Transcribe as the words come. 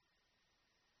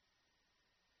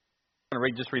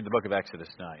Just read the book of Exodus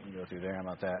tonight. You can go through there. How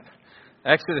about that?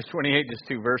 Exodus 28, just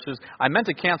 2 verses. I meant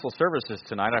to cancel services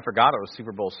tonight. I forgot it was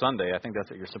Super Bowl Sunday. I think that's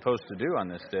what you're supposed to do on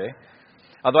this day.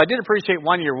 Although I did appreciate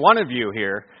one of you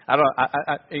here.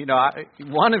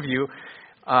 One of you,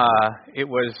 it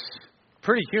was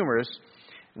pretty humorous.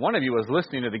 One of you was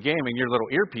listening to the game and your little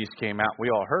earpiece came out. We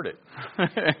all heard it.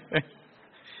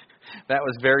 That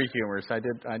was very humorous.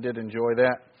 I did enjoy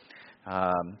that.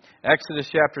 Exodus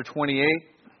chapter 28.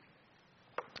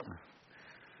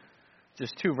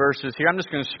 Just 2 verses here. I'm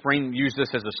just going to use this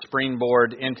as a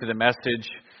springboard into the message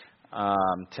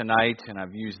tonight, and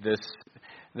I've used this.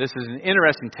 This is an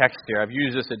interesting text here. I've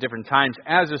used this at different times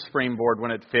as a springboard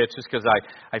when it fits, just because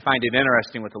I find it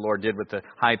interesting what the Lord did with the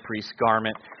high priest's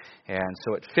garment, and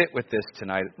so it fit with this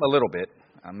tonight a little bit.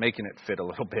 I'm making it fit a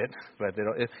little bit, but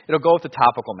it'll go with the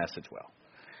topical message well.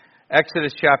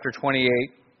 Exodus chapter 28,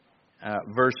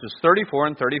 verses 34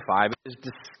 and 35.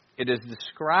 It is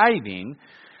describing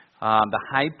the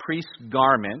high priest's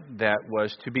garment that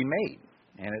was to be made.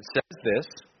 And it says this: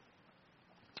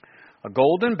 a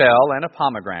golden bell and a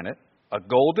pomegranate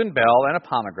upon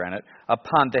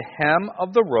the hem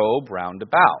of the robe round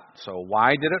about. So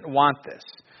why did it want this?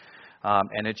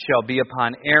 And it shall be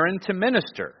upon Aaron to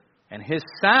minister, and his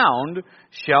sound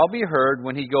shall be heard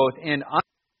when he goeth in,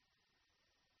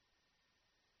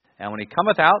 and when he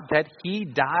cometh out, that he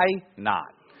die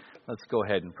not. Let's go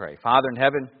ahead and pray. Father in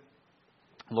heaven,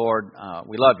 Lord,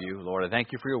 we love you. Lord, I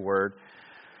thank you for your word.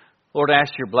 Lord, I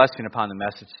ask your blessing upon the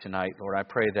message tonight. Lord, I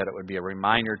pray that it would be a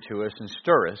reminder to us and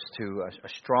stir us to a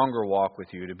stronger walk with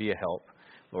you, to be a help.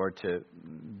 Lord, to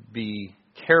be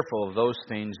careful of those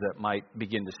things that might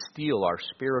begin to steal our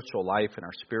spiritual life and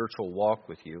our spiritual walk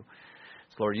with you.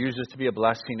 So, Lord, use us to be a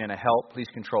blessing and a help. Please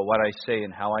control what I say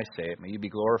and how I say it. May you be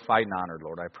glorified and honored,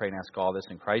 Lord. I pray and ask all this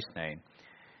in Christ's name.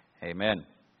 Amen.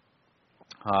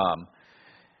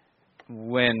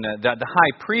 When the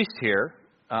high priest here,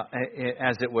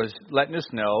 as it was letting us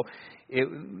know,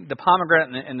 the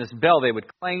pomegranate and this bell, they would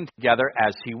clang together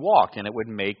as he walked, and it would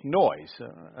make noise,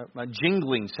 a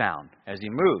jingling sound as he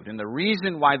moved. And the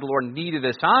reason why the Lord needed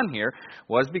this on here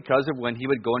was because of when he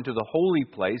would go into the holy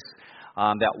place,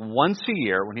 that once a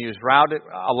year, when he was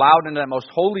allowed into that most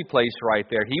holy place right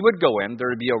there, he would go in. There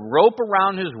would be a rope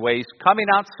around his waist coming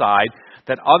outside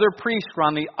that other priests were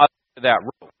on the other end of that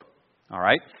rope. All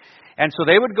right? And so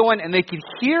they would go in and they could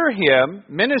hear him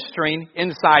ministering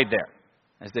inside there.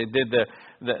 As they did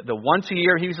the once a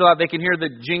year, he was allowed, they can hear the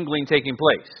jingling taking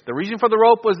place. The reason for the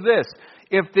rope was this: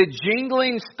 if the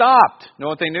jingling stopped, know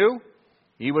what they knew?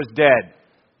 He was dead.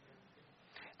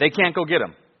 They can't go get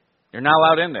him. You're not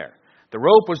allowed in there. The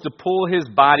rope was to pull his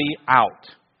body out.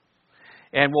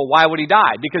 And well, why would he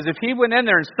die? Because if he went in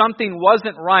there and something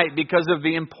wasn't right because of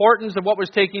the importance of what was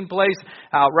taking place,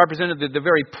 represented the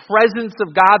very presence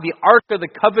of God, the Ark of the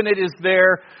Covenant is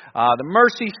there, the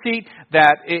mercy seat,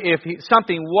 that if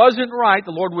something wasn't right,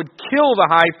 the Lord would kill the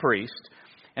high priest,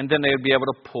 and then they would be able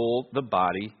to pull the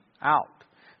body out.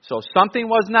 So something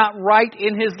was not right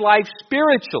in his life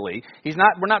spiritually.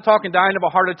 We're not talking dying of a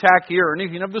heart attack here or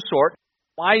anything of the sort.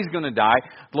 Why he's going to die,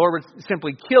 the Lord would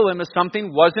simply kill him if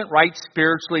something wasn't right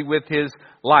spiritually with his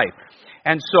life.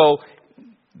 And so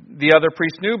the other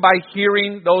priests knew by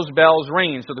hearing those bells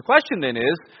ringing. So the question then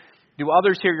is, do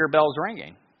others hear your bells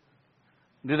ringing?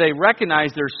 Do they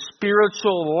recognize there's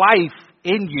spiritual life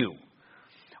in you?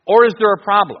 Or is there a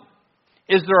problem?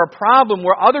 Is there a problem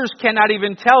where others cannot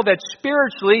even tell that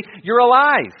spiritually you're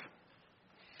alive?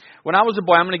 When I was a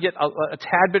boy, I'm going to get a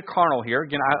tad bit carnal here.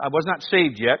 Again, I was not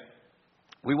saved yet.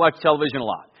 We watch television a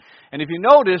lot. And if you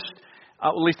noticed,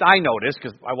 at least I noticed,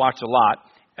 because I watched a lot,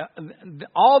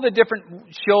 all the different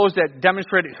shows that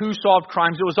demonstrated who solved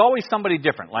crimes, it was always somebody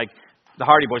different. Like the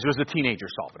Hardy Boys, it was a teenager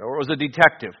solved it, or it was a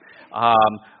detective,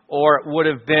 or it would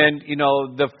have been,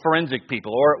 the forensic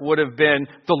people, or it would have been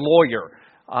the lawyer.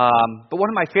 But one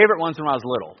of my favorite ones when I was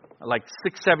little, like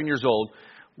 6, 7 years old,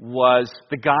 was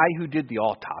the guy who did the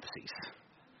autopsies,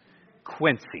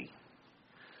 Quincy.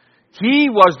 He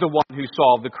was the one who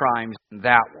solved the crimes in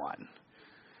that one.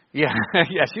 Yeah,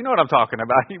 yes, you know what I'm talking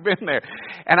about. You've been there.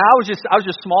 And I was just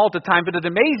small at the time, but it's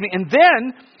amazing. And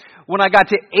then when I got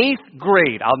to 8th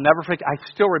grade, I'll never forget, I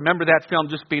still remember that film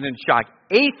just being in shock.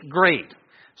 8th grade.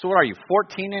 So what are you,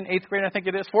 14 in 8th grade, I think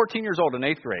it is? 14 years old in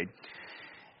 8th grade.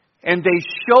 And they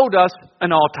showed us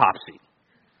an autopsy.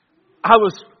 I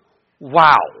was,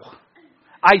 wow.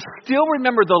 I still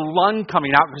remember the lung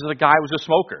coming out because the guy was a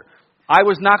smoker. I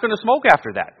was not going to smoke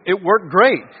after that. It worked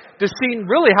great. To see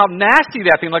really how nasty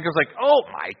that thing looked, I was like, oh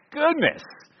my goodness.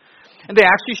 And they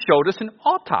actually showed us an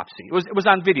autopsy. It was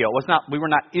on video. We were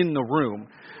not in the room.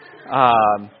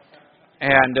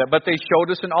 But they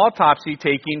showed us an autopsy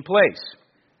taking place.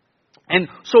 And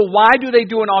so why do they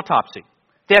do an autopsy?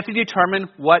 They have to determine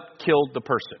what killed the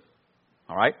person.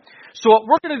 All right? So what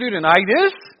we're going to do tonight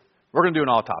is we're going to do an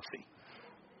autopsy.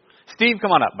 Steve,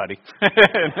 come on up, buddy.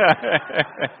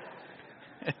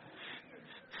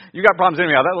 You got problems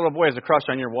anyhow. That little boy has a crush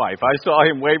on your wife. I saw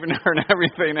him waving to her and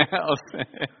everything else.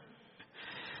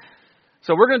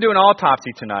 So we're going to do an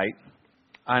autopsy tonight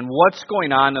on what's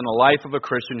going on in the life of a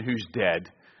Christian who's dead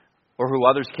or who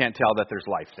others can't tell that there's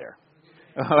life there.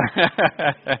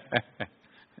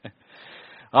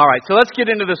 All right, so let's get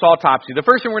into this autopsy. The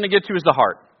first thing we're going to get to is the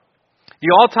heart. The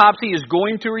autopsy is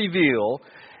going to reveal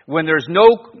when there's no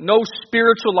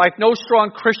spiritual life, no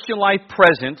strong Christian life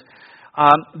present,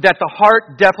 that the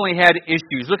heart definitely had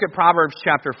issues. Look at Proverbs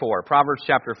chapter 4. Proverbs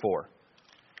chapter 4.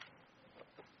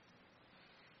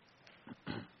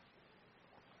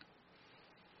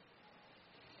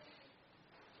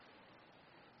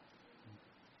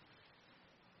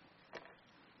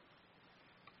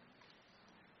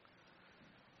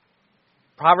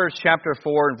 Proverbs chapter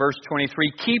 4 and verse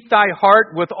 23. Keep thy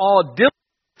heart with all diligence,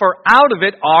 for out of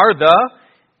it are the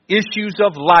issues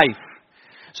of life.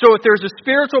 So if there's a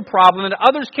spiritual problem and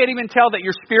others can't even tell that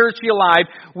you're spiritually alive,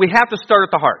 we have to start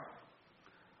at the heart.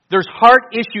 There's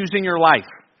heart issues in your life.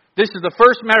 This is the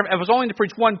first matter. If I was only to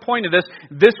preach one point of this,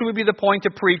 this would be the point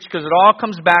to preach because it all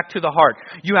comes back to the heart.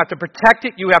 You have to protect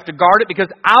it. You have to guard it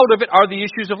because out of it are the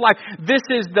issues of life. This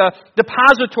is the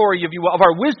depository, if you will, of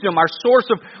our wisdom, our source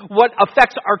of what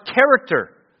affects our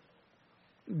character.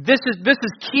 This is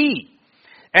key.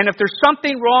 And if there's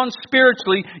something wrong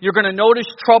spiritually, you're going to notice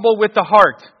trouble with the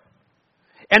heart.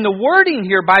 And the wording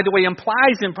here, by the way,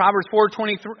 implies in Proverbs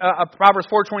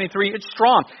 4:23, it's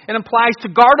strong. It implies to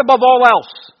guard above all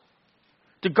else.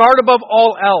 To guard above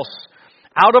all else.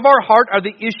 Out of our heart are the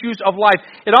issues of life.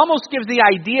 It almost gives the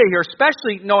idea here,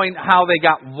 especially knowing how they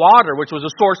got water, which was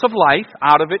a source of life.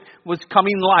 Out of it was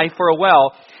coming life for a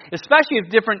well. Especially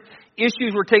if different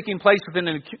issues were taking place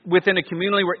within a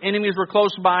community where enemies were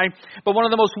close by. But one of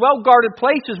the most well-guarded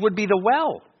places would be the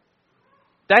well.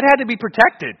 That had to be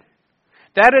protected.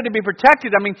 That had to be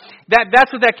protected. I mean,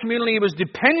 that's what that community was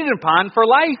dependent upon for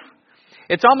life.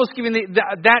 It's almost giving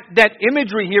that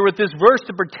imagery here with this verse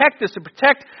to protect this, to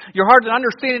protect your heart and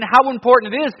understanding how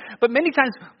important it is. But many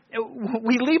times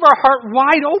we leave our heart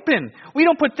wide open. We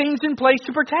don't put things in place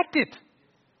to protect it.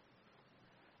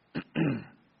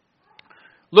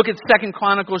 Look at 2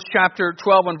 Chronicles chapter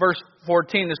 12 and verse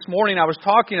 14. This morning I was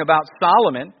talking about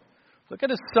Solomon. Look at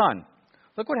his son.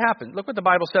 Look what happened. Look what the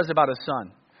Bible says about his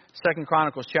son. 2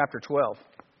 Chronicles chapter 12.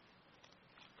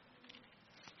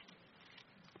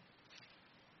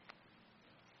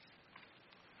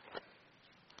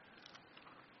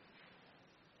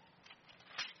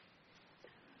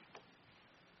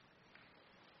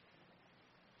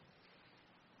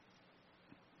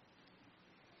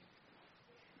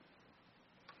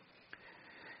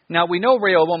 Now, we know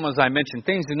Rehoboam, as I mentioned,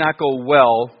 things did not go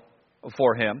well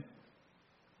for him.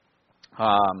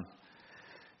 And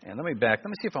let me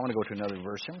see if I want to go to another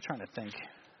verse. I'm trying to think.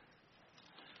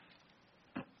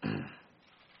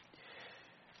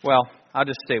 Well, I'll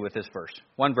just stay with this verse.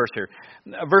 One verse here.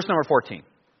 Verse number 14.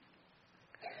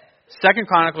 2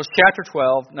 Chronicles chapter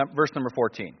 12, verse number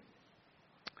 14.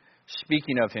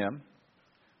 Speaking of him,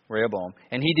 Rehoboam,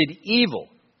 and he did evil.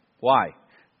 Why?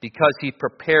 Because he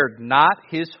prepared not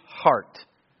his heart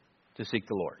to seek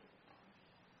the Lord.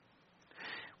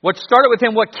 What started with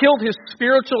him, what killed his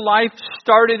spiritual life,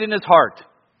 started in his heart.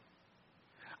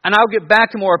 And I'll get back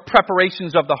to more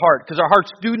preparations of the heart, because our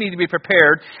hearts do need to be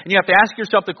prepared. And you have to ask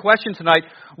yourself the question tonight,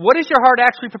 what is your heart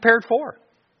actually prepared for?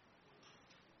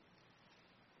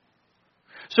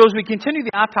 So as we continue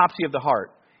the autopsy of the heart,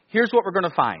 here's what we're going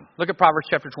to find. Look at Proverbs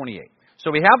chapter 28.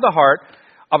 So we have the heart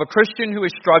of a Christian who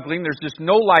is struggling. There's just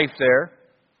no life there.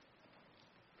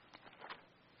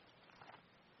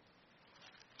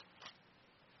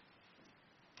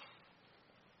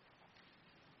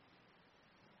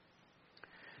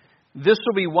 This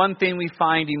will be one thing we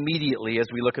find immediately as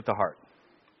we look at the heart.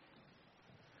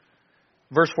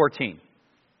 Verse 14.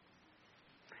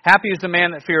 Happy is the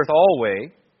man that feareth always.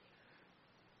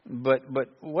 But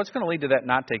what's going to lead to that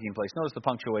not taking place? Notice the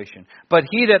punctuation. But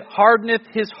he that hardeneth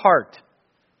his heart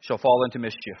shall fall into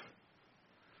mischief.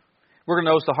 We're going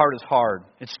to notice the heart is hard.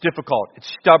 It's difficult.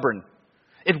 It's stubborn.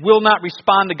 It will not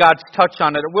respond to God's touch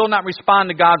on it. It will not respond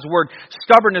to God's word.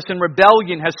 Stubbornness and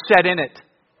rebellion has set in it.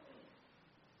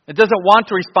 It doesn't want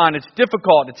to respond. It's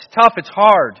difficult. It's tough. It's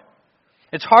hard.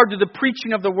 It's hard to the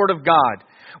preaching of the Word of God.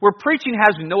 Where preaching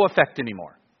has no effect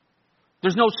anymore.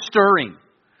 There's no stirring.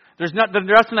 There's nothing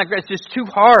like that. It's just too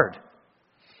hard.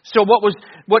 So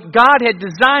what God had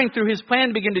designed through His plan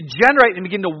to begin to generate and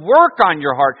begin to work on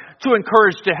your heart, to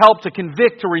encourage, to help, to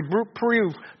convict, to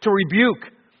reprove, to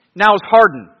rebuke, now is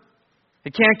hardened.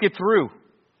 It can't get through.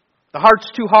 The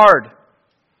heart's too hard.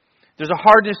 There's a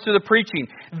hardness to the preaching.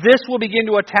 This will begin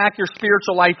to attack your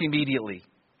spiritual life immediately.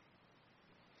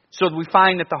 So we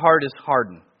find that the heart is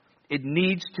hardened. It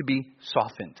needs to be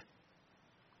softened.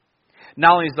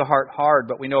 Not only is the heart hard,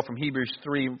 but we know from Hebrews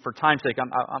 3, for time's sake,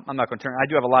 I'm not going to turn. I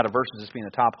do have a lot of verses that's being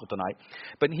topical tonight.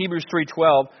 But in Hebrews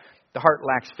 3:12, the heart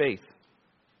lacks faith.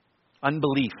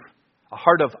 Unbelief. A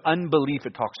heart of unbelief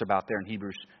it talks about there in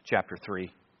Hebrews chapter 3.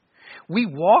 We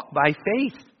walk by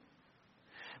faith.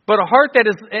 But a heart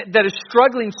that is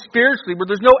struggling spiritually, where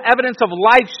there's no evidence of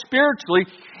life spiritually,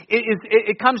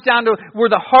 it comes down to where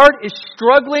the heart is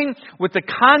struggling with the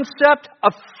concept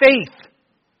of faith.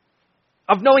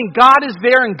 Of knowing God is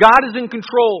there and God is in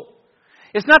control.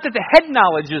 It's not that the head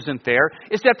knowledge isn't there.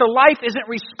 It's that the life isn't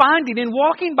responding and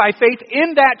walking by faith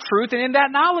in that truth and in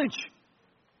that knowledge.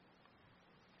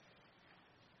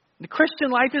 The Christian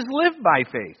life is lived by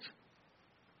faith.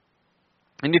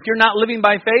 And if you're not living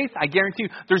by faith, I guarantee you,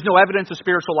 there's no evidence of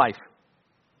spiritual life.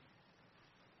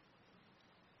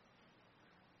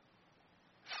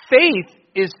 Faith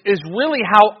is really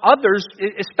how others,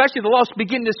 especially the lost,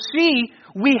 begin to see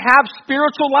we have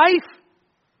spiritual life.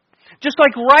 Just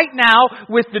like right now,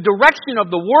 with the direction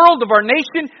of the world, of our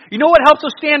nation, you know what helps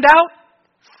us stand out?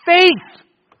 Faith.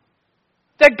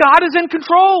 That God is in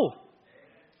control.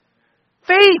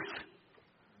 Faith.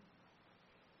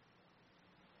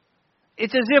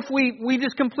 It's as if we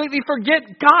just completely forget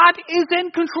God is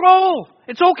in control.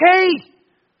 It's okay.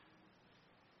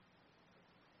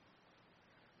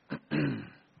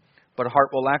 But a heart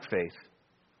will lack faith.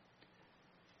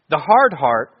 The hard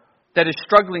heart that is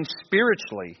struggling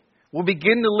spiritually will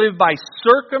begin to live by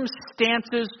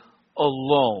circumstances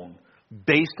alone,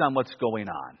 based on what's going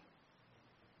on.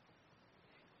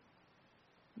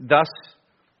 Thus,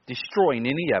 destroying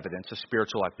any evidence of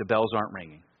spiritual life. The bells aren't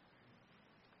ringing.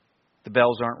 The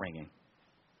bells aren't ringing.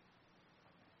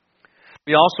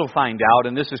 We also find out,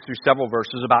 and this is through several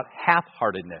verses, about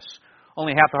half-heartedness.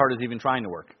 Only half the heart is even trying to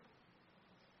work.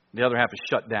 The other half is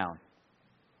shut down.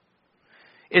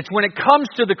 It's when it comes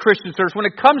to the Christian service, when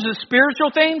it comes to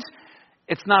spiritual things,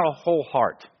 it's not a whole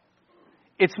heart.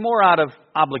 It's more out of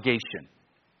obligation.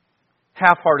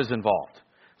 Half heart is involved.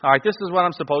 All right, this is what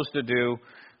I'm supposed to do.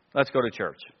 Let's go to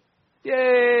church.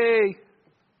 Yay!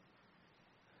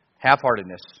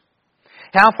 Half-heartedness.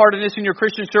 Half-heartedness in your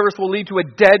Christian service will lead to a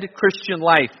dead Christian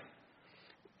life.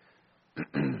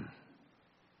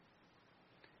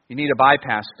 You need a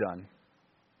bypass done.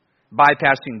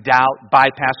 Bypassing doubt,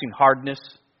 bypassing hardness.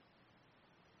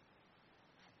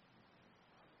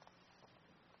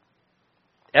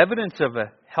 Evidence of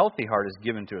a healthy heart is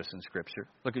given to us in Scripture.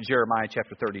 Look at Jeremiah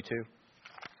chapter 32.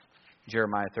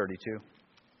 Jeremiah 32.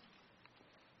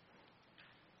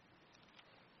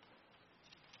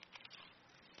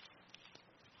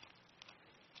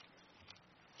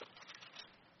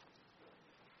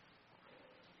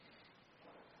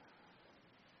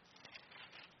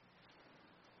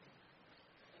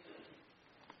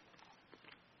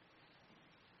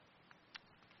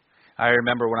 I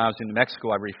remember when I was in New Mexico,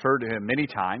 I referred to him many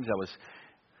times. I was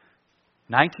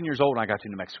 19 years old when I got to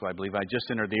New Mexico, I believe. I just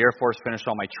entered the Air Force, finished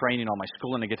all my training, all my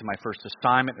schooling to get to my first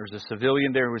assignment. There was a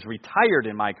civilian there who was retired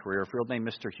in my career, a real name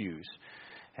Mr. Hughes.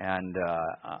 And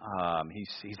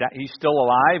he's still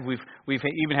alive. We've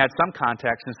even had some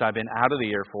contact since I've been out of the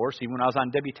Air Force. Even when I was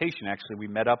on deputation, actually, we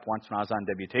met up once when I was on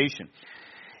deputation.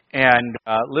 And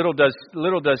little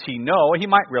does he know, he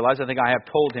might realize, I think I have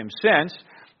told him since,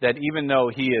 that even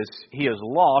though he is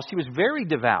lost, he was very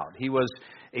devout. He was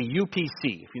a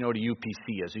UPC, if you know what a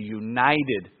UPC is, a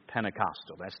United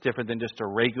Pentecostal. That's different than just a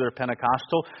regular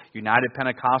Pentecostal. United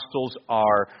Pentecostals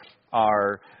are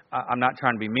I'm not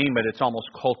trying to be mean, but it's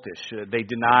almost cultish.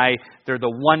 They're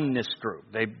the oneness group.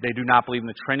 They do not believe in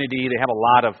the Trinity. They have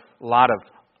a lot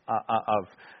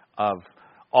of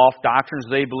off doctrines.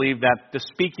 They believe that the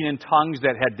speaking in tongues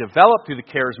that had developed through the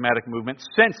charismatic movement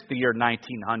since the year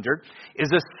 1900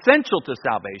 is essential to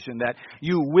salvation, that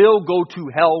you will go to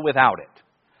hell without it.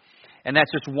 And that's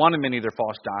just one of many of their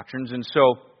false doctrines. And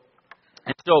so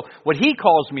what he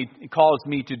calls me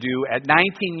to do at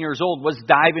 19 years old was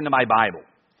dive into my Bible.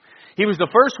 He was the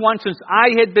first one since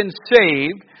I had been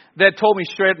saved that told me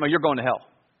straight up, you're going to hell.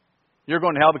 You're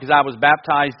going to hell because I was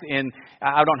baptized in,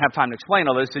 I don't have time to explain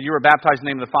all this. He said, you were baptized in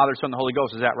the name of the Father, Son, and the Holy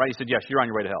Ghost. Is that right? He said, yes, you're on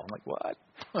your way to hell. I'm like,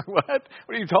 what?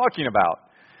 What are you talking about?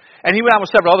 And he went on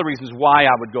with several other reasons why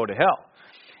I would go to hell.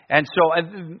 And so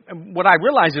what I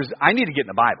realized is I need to get in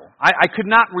the Bible. I could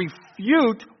not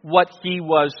refute what he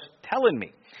was telling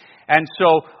me. And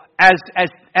so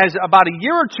as about a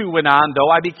year or two went on, though,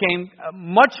 I became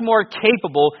much more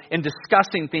capable in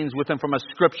discussing things with him from a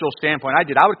scriptural standpoint.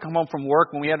 I would come home from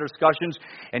work when we had our discussions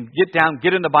and get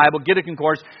in the Bible, get a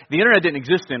concordance. The internet didn't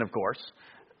exist then, of course.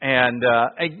 And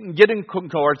get in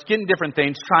concordance, get in different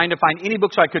things, trying to find any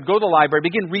books I could, go to the library,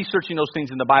 begin researching those things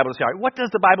in the Bible to say, all right, what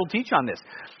does the Bible teach on this?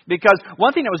 Because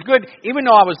one thing that was good, even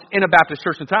though I was in a Baptist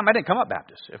church at the time, I didn't come up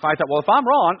Baptist. If I thought, well, if I'm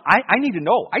wrong, I need to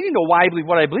know. I need to know why I believe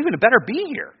what I believe, and it better be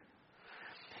here.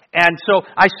 And so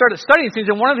I started studying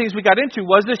things, and one of the things we got into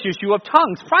was this issue of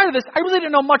tongues. Prior to this, I really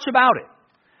didn't know much about it.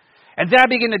 And then I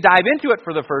began to dive into it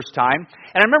for the first time.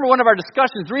 And I remember one of our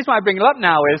discussions, the reason why I bring it up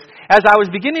now is, as I was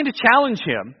beginning to challenge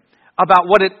him about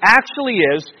what it actually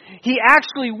is, he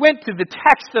actually went to the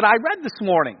text that I read this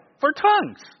morning for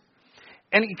tongues.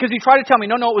 And because he tried to tell me,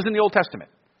 no, it was in the Old Testament.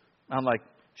 I'm like,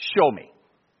 show me.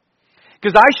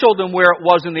 Because I showed him where it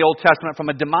was in the Old Testament from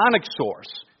a demonic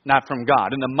source, not from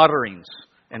God, and the mutterings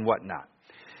and whatnot.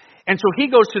 And so he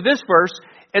goes to this verse,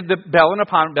 at the bell and a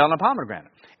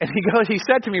pomegranate. And he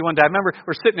said to me one day, I remember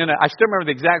I still remember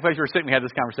the exact place we were sitting, we had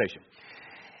this conversation.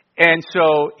 And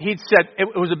so he said,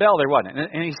 it was a bell there, wasn't it?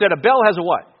 And he said, a bell has a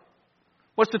what?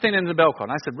 What's the thing in the bell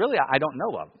called? And I said, really? I don't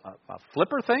know. A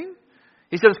flipper thing?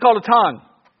 He said, it's called a tongue.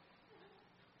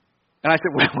 And I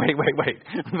said, wait.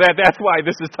 That's why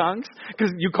this is tongues?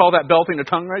 Because you call that bell thing a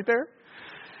tongue right there?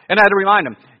 And I had to remind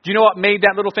him, do you know what made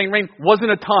that little thing ring?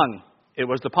 Wasn't a tongue. It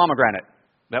was the pomegranate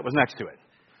that was next to it.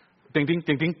 Ding, ding,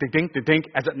 ding, ding, ding, ding, ding, ding,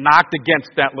 as it knocked against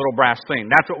that little brass thing.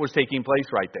 That's what was taking place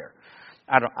right there.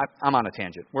 I'm on a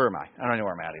tangent. Where am I? I don't know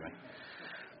where I'm at even.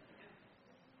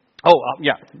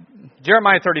 Yeah.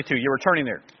 Jeremiah 32. You were turning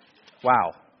there.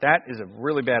 Wow. That is a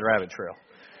really bad rabbit trail.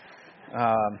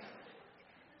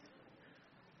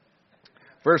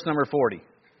 Verse number 40.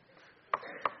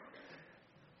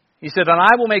 He said, and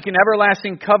I will make an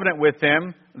everlasting covenant with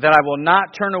them, that I will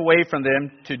not turn away from them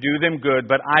to do them good,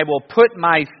 but I will put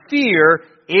my fear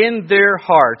in their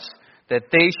hearts, that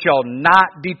they shall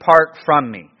not depart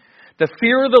from me. The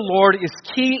fear of the Lord is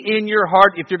key in your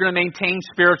heart if you're going to maintain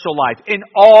spiritual life. In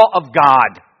awe of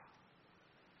God.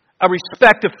 A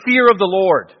respect, a fear of the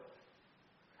Lord.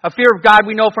 A fear of God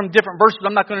we know from different verses.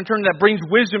 I'm not going to turn to that. Brings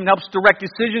wisdom and helps direct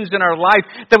decisions in our life.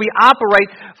 That we operate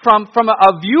from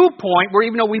a viewpoint where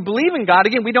even though we believe in God,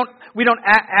 again, we don't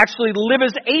actually live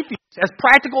as atheists, as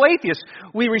practical atheists.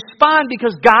 We respond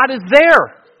because God is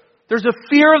there. There's a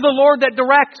fear of the Lord that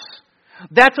directs.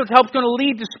 That's what helps going to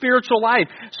lead to spiritual life.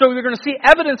 So we're going to see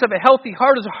evidence of a healthy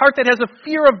heart is a heart that has a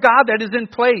fear of God that is in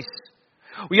place.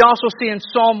 We also see in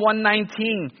Psalm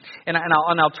 119, and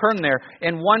I'll turn there,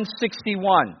 in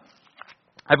 161.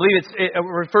 I believe it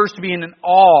refers to being in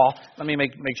awe. Let me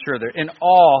make sure there. In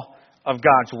awe of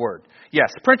God's word.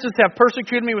 Yes, princes have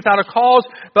persecuted me without a cause,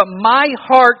 but my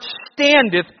heart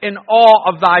standeth in awe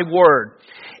of thy word.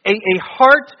 A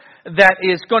heart that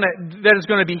is going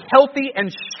to be healthy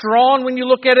and strong when you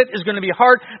look at it is going to be a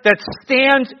heart that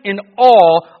stands in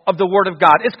awe of the Word of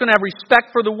God. It's going to have respect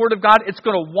for the Word of God. It's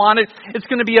going to want it. It's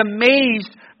going to be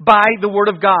amazed by the Word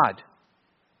of God.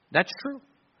 That's true.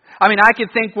 I mean, I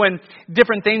could think when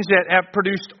different things that have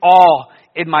produced awe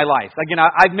in my life. Again,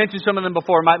 I've mentioned some of them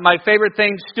before. My favorite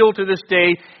thing still to this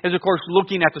day is, of course,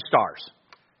 looking at the stars.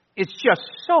 It's just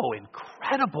so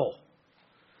incredible.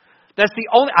 That's the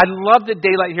only... I love the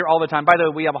daylight here all the time. By the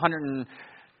way, we have 100 and...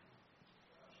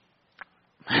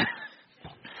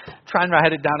 trying to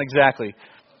write it down exactly.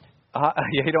 Yeah,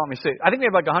 you don't want me to say it. I think we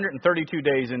have like 132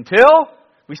 days until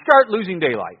we start losing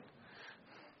daylight.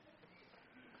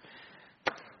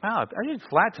 Wow, I did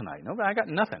flat tonight. No, I got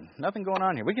nothing. Nothing going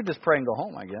on here. We could just pray and go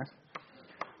home, I guess.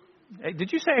 Hey,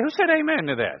 did you say... Who said amen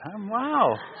to that?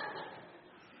 Wow.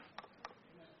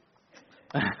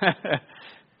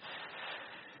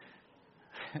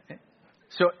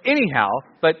 So anyhow,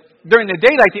 but during the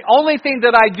daylight, the only thing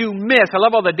that I do miss, I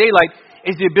love all the daylight,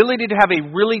 is the ability to have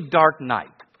a really dark night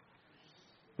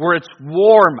where it's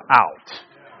warm out.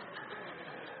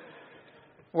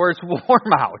 Where it's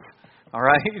warm out, all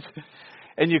right?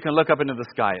 And you can look up into the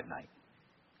sky at night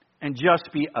and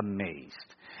just be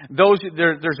amazed. There's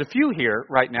a few here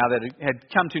right now that had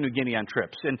come to New Guinea on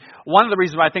trips. And one of the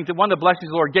reasons why I think that one of the blessings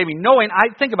the Lord gave me,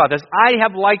 think about this, I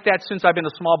have liked that since I've been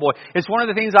a small boy. It's one of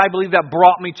the things I believe that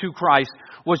brought me to Christ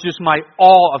was just my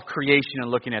awe of creation and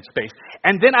looking at space.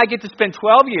 And then I get to spend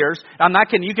 12 years, I'm not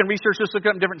kidding, you can research this, look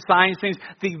up different science things.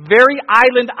 The very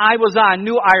island I was on,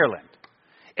 New Ireland,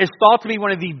 is thought to be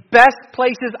one of the best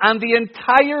places on the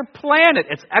entire planet.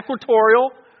 It's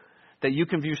equatorial, that you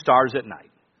can view stars at night.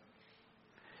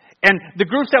 And the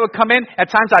groups that would come in, at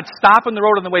times I'd stop on the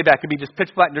road on the way back. It'd be just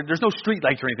pitch black. There's no street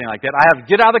lights or anything like that. I'd have to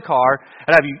get out of the car,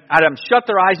 I'd have them shut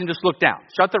their eyes and just look down.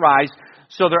 Shut their eyes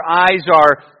so their eyes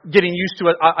are getting used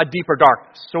to a deeper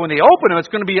darkness. So when they open them, it's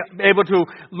going to be able to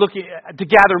to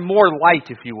gather more light,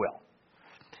 if you will.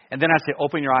 And then I say,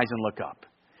 open your eyes and look up.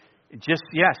 Just,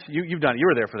 yes, you've done it. You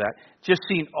were there for that. Just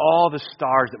seeing all the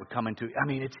stars that would come into it. I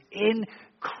mean, it's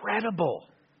incredible.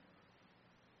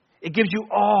 It gives you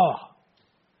awe.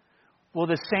 Well,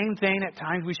 the same thing at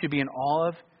times we should be in awe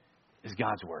of is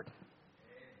God's Word.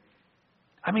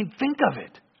 I mean, think of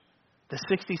it. The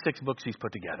 66 books He's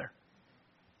put together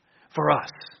for us.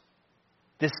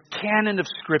 This canon of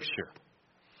Scripture.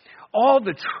 All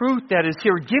the truth that is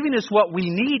here, giving us what we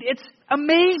need. It's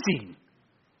amazing.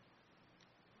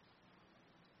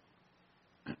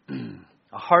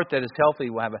 A heart that is healthy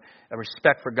will have a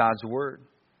respect for God's Word.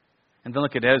 And then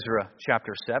look at Ezra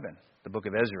chapter 7, the book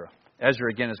of Ezra.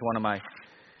 Ezra, again, is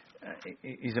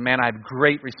he's a man I have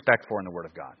great respect for in the Word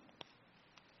of God.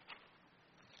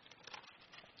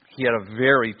 He had a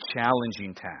very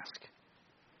challenging task.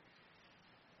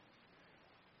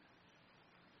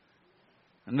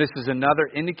 And this is another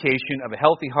indication of a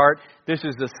healthy heart. This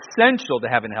is essential to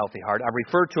having a healthy heart. I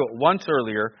referred to it once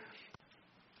earlier.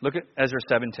 Look at Ezra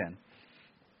 7:10.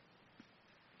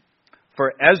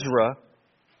 For Ezra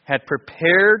had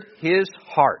prepared his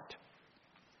heart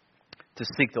to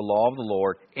seek the law of the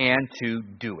Lord and to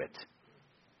do it,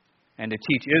 and to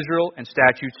teach Israel and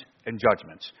statutes and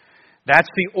judgments. That's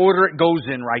the order it goes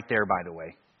in right there, by the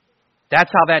way.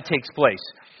 That's how that takes place.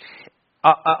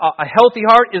 A healthy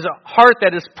heart is a heart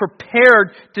that is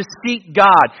prepared to seek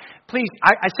God. Please,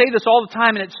 I say this all the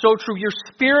time, and it's so true. Your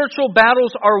spiritual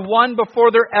battles are won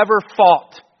before they're ever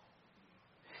fought.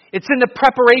 It's in the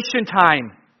preparation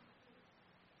time.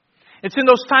 It's in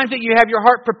those times that you have your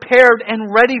heart prepared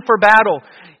and ready for battle.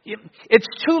 It's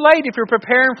too late if you're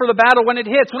preparing for the battle when it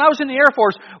hits. When I was in the Air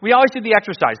Force, we always did the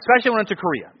exercise, especially when I went to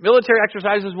Korea. Military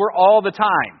exercises were all the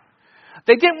time.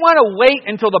 They didn't want to wait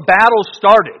until the battle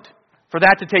started for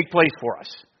that to take place for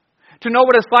us. To know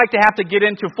what it's like to have to get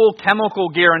into full chemical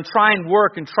gear and try and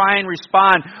work and try and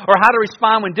respond, or how to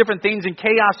respond when different things and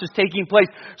chaos is taking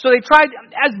place. So they tried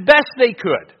as best they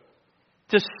could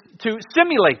to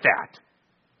simulate that.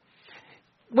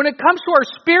 When it comes to our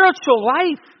spiritual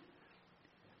life,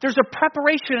 there's a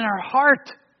preparation in our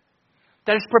heart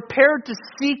that is prepared to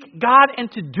seek God and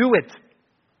to do it.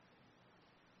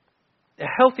 A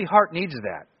healthy heart needs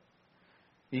that.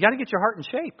 You got to get your heart in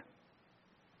shape.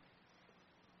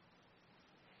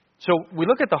 So we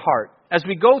look at the heart. As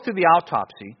we go through the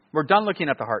autopsy, we're done looking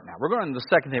at the heart now. We're going to the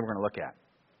second thing we're going to look at.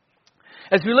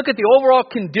 As we look at the overall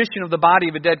condition of the body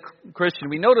of a dead Christian,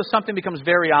 we notice something becomes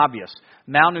very obvious.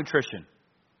 Malnutrition.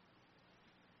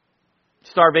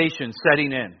 Starvation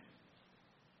setting in.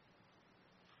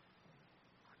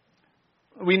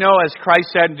 We know, as Christ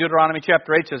said in Deuteronomy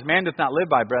chapter 8, says, man doth not live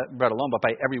by bread alone, but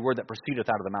by every word that proceedeth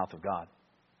out of the mouth of God.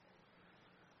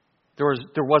 There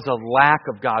was a lack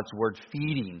of God's word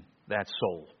feeding that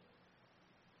soul.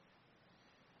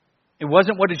 It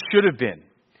wasn't what it should have been.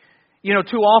 You know,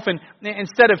 too often,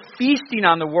 instead of feasting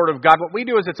on the Word of God, what we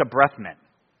do is it's a breath mint.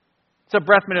 It's a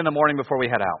breath mint in the morning before we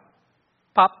head out.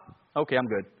 Pop. Okay, I'm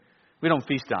good. We don't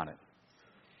feast on it.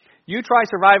 You try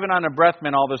surviving on a breath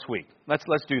mint all this week. Let's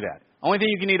do that. Only thing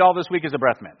you can eat all this week is a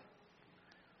breath mint.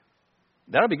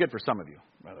 That'll be good for some of you,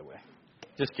 by the way.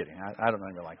 Just kidding. I don't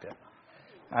even like that.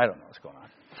 I don't know what's going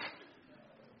on.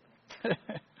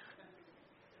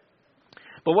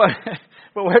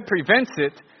 But what prevents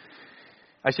it,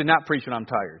 I should not preach when I'm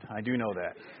tired. I do know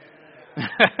that.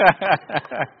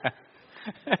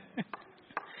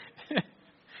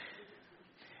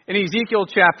 In Ezekiel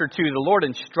chapter 2, the Lord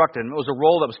instructed him. It was a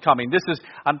roll that was coming.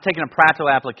 I'm taking a practical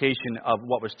application of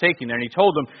what was taken there. And he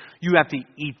told them, you have to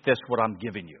eat this, what I'm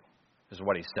giving you, is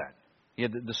what he said.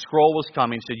 The scroll was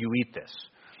coming, so you eat this.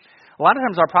 A lot of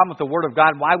times our problem with the Word of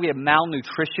God, why we have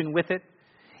malnutrition with it,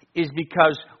 is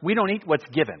because we don't eat what's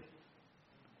given.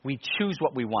 We choose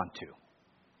what we want to.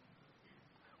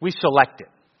 We select it.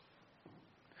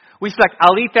 We select,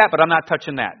 I'll eat that, but I'm not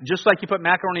touching that. Just like you put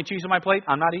macaroni and cheese on my plate,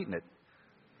 I'm not eating it.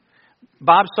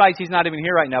 Bob Sykes, he's not even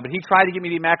here right now, but he tried to get me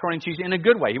to eat macaroni and cheese in a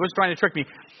good way. He wasn't trying to trick me.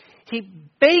 He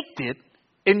baked it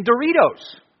in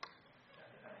Doritos.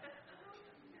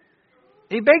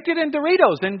 He baked it in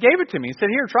Doritos and gave it to me. He said,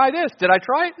 here, try this. Did I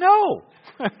try it? No.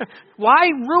 Why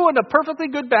ruin a perfectly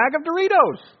good bag of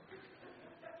Doritos?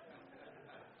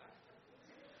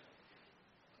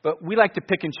 But we like to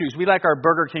pick and choose. We like our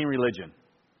Burger King religion.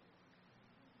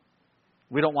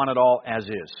 We don't want it all as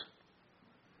is.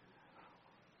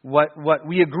 What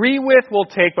we agree with, we'll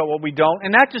take, but what we don't.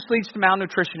 And that just leads to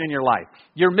malnutrition in your life.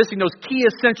 You're missing those key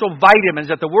essential vitamins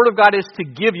that the Word of God is to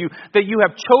give you that you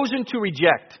have chosen to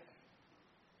reject.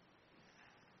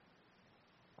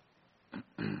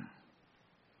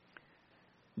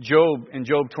 Job, in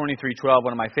Job 23:12,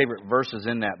 one of my favorite verses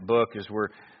in that book is where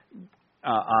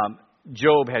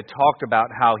Job had talked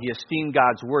about how he esteemed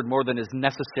God's Word more than his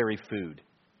necessary food.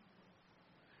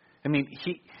 I mean,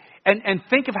 And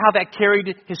think of how that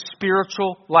carried his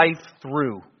spiritual life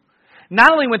through.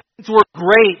 Not only when things were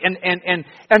great and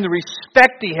the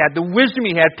respect he had, the wisdom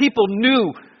he had, people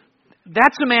knew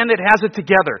that's a man that has it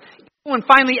together. When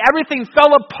finally everything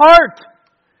fell apart,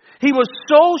 he was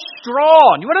so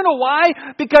strong. You want to know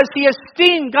why? Because he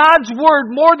esteemed God's Word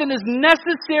more than his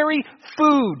necessary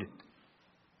food.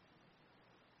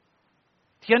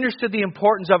 He understood the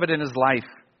importance of it in his life.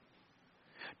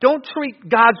 Don't treat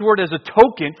God's Word as a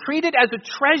token. Treat it as a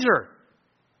treasure.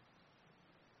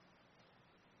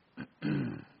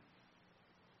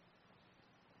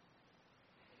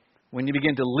 When you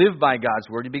begin to live by God's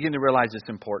Word, you begin to realize it's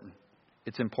important.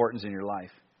 Its importance in your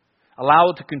life. Allow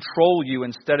it to control you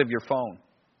instead of your phone.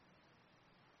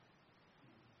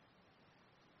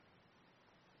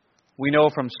 We know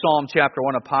from Psalm chapter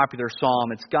 1, a popular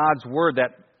psalm, it's God's Word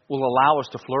that will allow us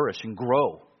to flourish and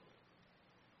grow.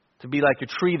 To be like a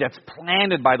tree that's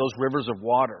planted by those rivers of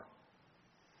water.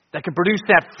 That can produce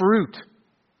that fruit.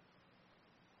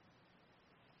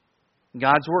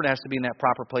 God's Word has to be in that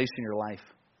proper place in your life.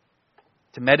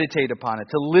 To meditate upon it.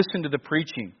 To listen to the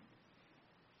preaching.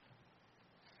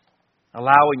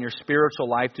 Allowing your spiritual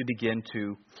life to begin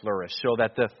to flourish. So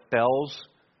that the bells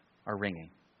are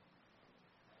ringing.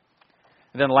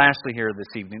 And then lastly here this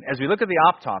evening, as we look at the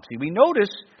autopsy, we notice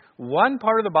one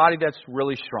part of the body that's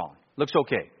really strong. Looks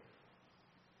okay.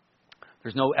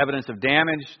 There's no evidence of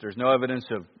damage. There's no evidence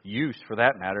of use, for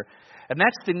that matter. And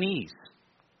that's the knees.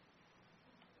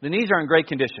 The knees are in great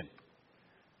condition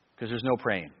because there's no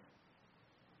praying.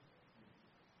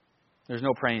 There's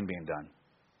no praying being done.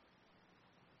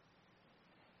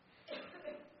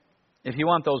 If you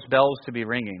want those bells to be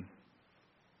ringing,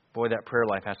 boy, that prayer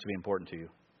life has to be important to you.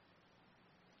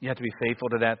 You have to be faithful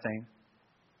to that thing.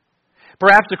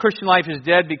 Perhaps the Christian life is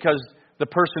dead because the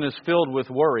person is filled with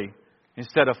worry.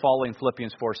 Instead of following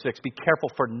Philippians 4:6, be careful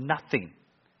for nothing,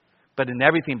 but in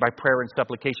everything by prayer and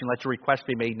supplication, let your requests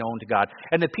be made known to God.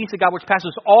 And the peace of God which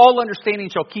passes all understanding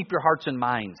shall keep your hearts and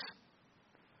minds.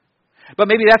 But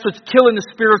maybe that's what's killing the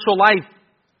spiritual life.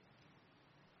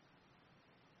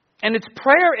 And it's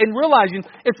prayer and realizing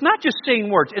it's not just saying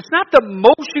words. It's not the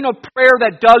motion of prayer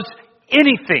that does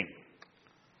anything.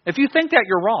 If you think that,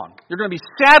 you're wrong. You're going to be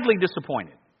sadly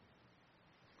disappointed.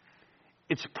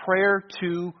 It's prayer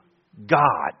to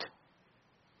God,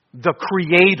 the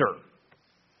Creator.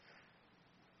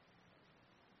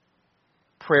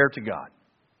 Prayer to God.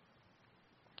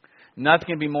 Nothing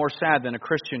can be more sad than a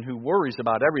Christian who worries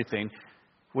about everything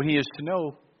when he's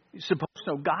supposed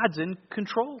to know God's in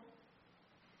control.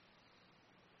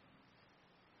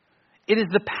 It is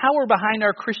the power behind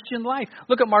our Christian life.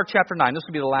 Look at Mark chapter 9. This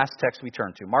will be the last text we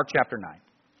turn to. Mark chapter 9.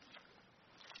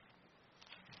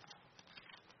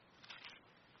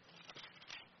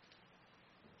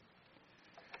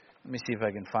 Let me see if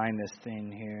I can find this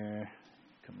thing here.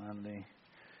 Come on, Lee.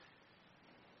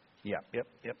 Yep.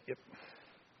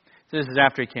 So this is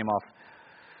after he came off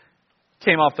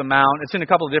the mount. It's in a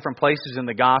couple of different places in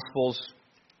the Gospels.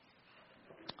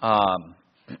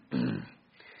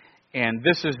 And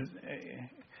this is,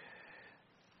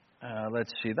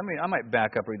 let's see. I might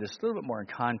back up, read this a little bit more in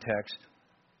context.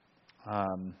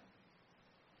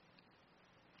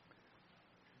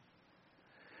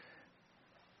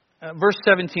 Verse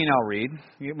 17 I'll read.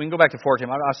 We can go back to 14.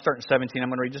 I'll start in 17. I'm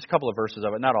going to read just a couple of verses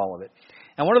of it, not all of it.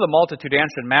 And one of the multitude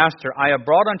answered, Master, I have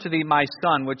brought unto thee my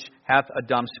son, which hath a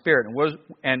dumb spirit.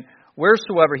 And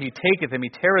wheresoever he taketh him, he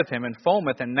teareth him, and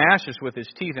foameth, and gnasheth with his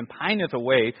teeth, and pineth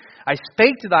away. I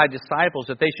spake to thy disciples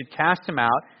that they should cast him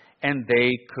out, and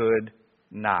they could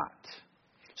not.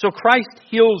 So Christ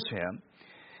heals him.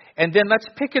 And then let's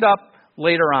pick it up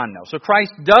later on now. So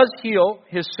Christ does heal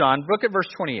his son. Look at verse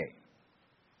 28.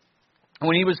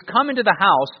 When he was come into the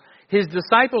house, his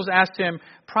disciples asked him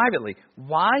privately,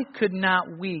 Why could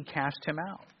not we cast him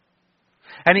out?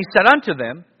 And he said unto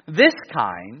them, This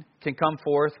kind can come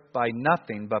forth by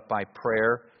nothing but by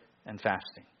prayer and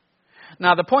fasting.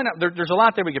 Now, the point, there's a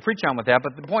lot there we could preach on with that,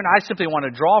 but the point I simply want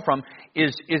to draw from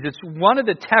is it's one of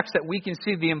the texts that we can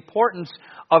see the importance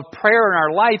of prayer in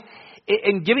our life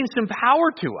in giving some power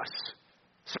to us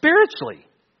spiritually.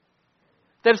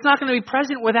 That it's not going to be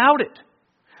present without it.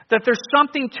 That there's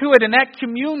something to it in that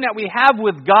commune that we have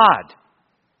with God.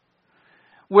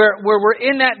 where we're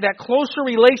in that closer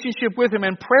relationship with Him,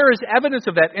 and prayer is evidence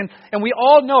of that. And we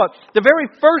all know it. The very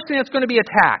first thing that's going to be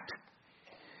attacked,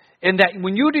 and that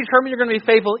when you determine you're going to be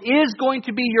faithful, is going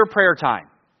to be your prayer time.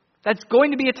 That's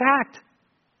going to be attacked.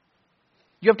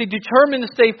 You have to determine to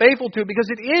stay faithful to it, because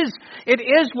it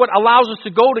is what allows us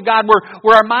to go to God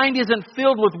where our mind isn't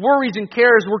filled with worries and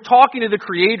cares. We're talking to the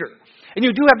Creator. And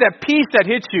you do have that peace that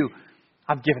hits you.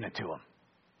 I've given it to Him.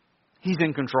 He's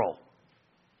in control.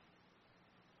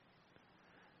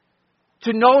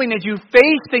 To knowing that you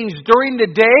face things during the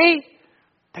day,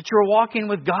 that you're walking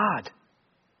with God.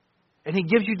 And He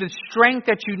gives you the strength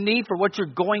that you need for what you're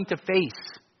going to face.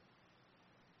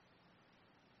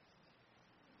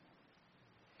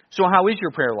 So how is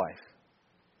your prayer life?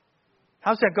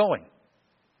 How's that going?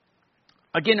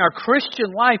 Again, our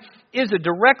Christian life is a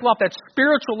direct life. That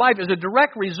spiritual life is a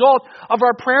direct result of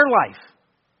our prayer life.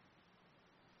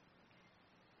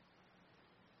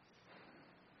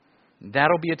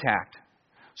 That'll be attacked.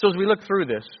 So as we look through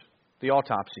this, the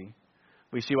autopsy,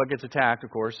 we see what gets attacked,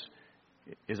 of course,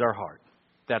 is our heart.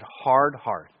 That hard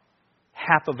heart.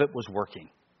 Half of it was working.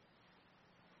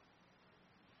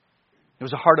 It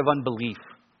was a heart of unbelief.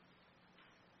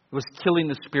 It was killing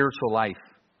the spiritual life.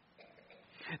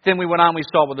 Then we went on, we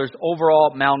saw, well, there's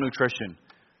overall malnutrition.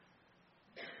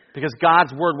 Because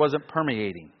God's Word wasn't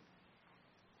permeating.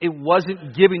 It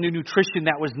wasn't giving the nutrition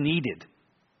that was needed.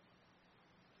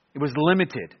 It was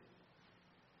limited.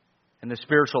 And the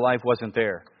spiritual life wasn't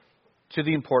there. To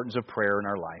the importance of prayer in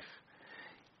our life.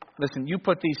 Listen, you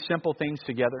put these simple things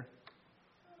together.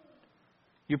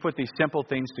 You put these simple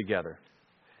things together.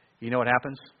 You know what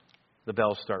happens? The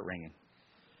bells start ringing.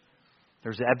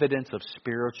 There's evidence of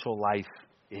spiritual life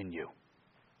in you.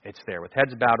 It's there, with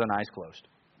heads bowed and eyes closed.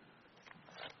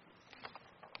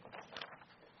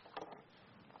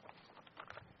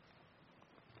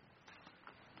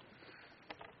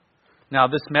 Now,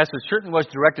 this message certainly was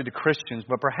directed to Christians,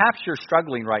 but perhaps you're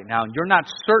struggling right now, and you're not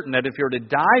certain that if you're to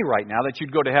die right now, that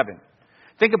you'd go to heaven.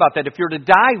 Think about that. If you're to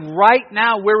die right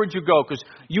now, where would you go? Because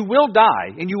you will die,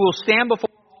 and you will stand before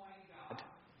God.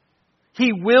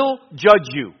 He will judge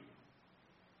you.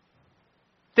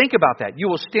 Think about that. You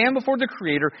will stand before the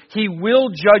Creator. He will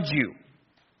judge you.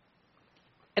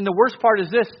 And the worst part is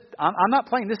this. I'm not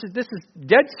playing. This is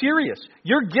dead serious.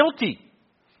 You're guilty.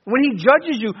 When He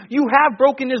judges you, you have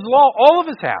broken His law. All of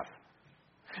us have.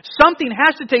 Something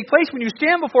has to take place when you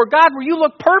stand before God where you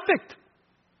look perfect.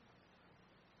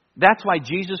 That's why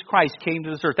Jesus Christ came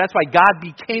to this earth. That's why God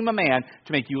became a man,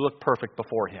 to make you look perfect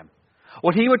before Him.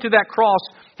 When He went to that cross,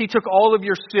 He took all of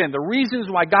your sin. The reasons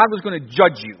why God was going to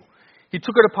judge you. He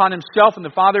took it upon Himself, and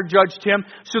the Father judged Him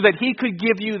so that He could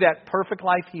give you that perfect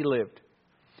life He lived.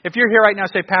 If you're here right now,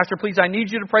 say, Pastor, please, I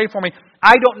need you to pray for me.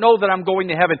 I don't know that I'm going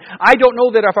to heaven. I don't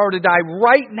know that if I were to die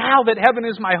right now that heaven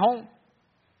is my home.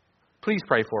 Please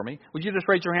pray for me. Would you just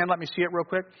raise your hand? Let me see it real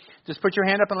quick. Just put your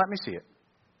hand up and let me see it.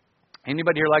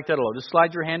 Anybody here like that? Hello. Just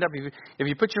slide your hand up. If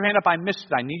you put your hand up, I missed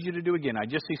it. I need you to do it again. I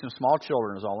just see some small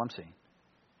children is all I'm seeing.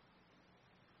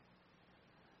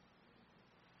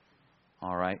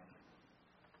 All right.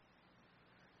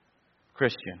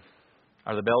 Christian,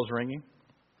 are the bells ringing?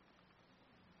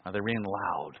 Are they ringing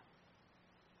loud?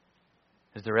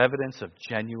 Is there evidence of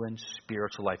genuine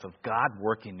spiritual life, of God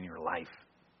working in your life,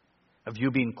 of you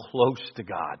being close to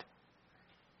God?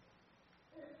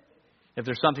 If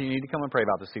there's something you need to come and pray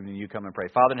about this evening, you come and pray.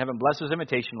 Father in heaven, bless this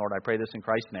invitation, Lord. I pray this in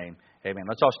Christ's name. Amen.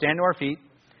 Let's all stand to our feet.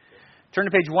 Turn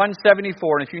to page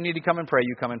 174, and if you need to come and pray,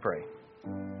 you come and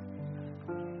pray.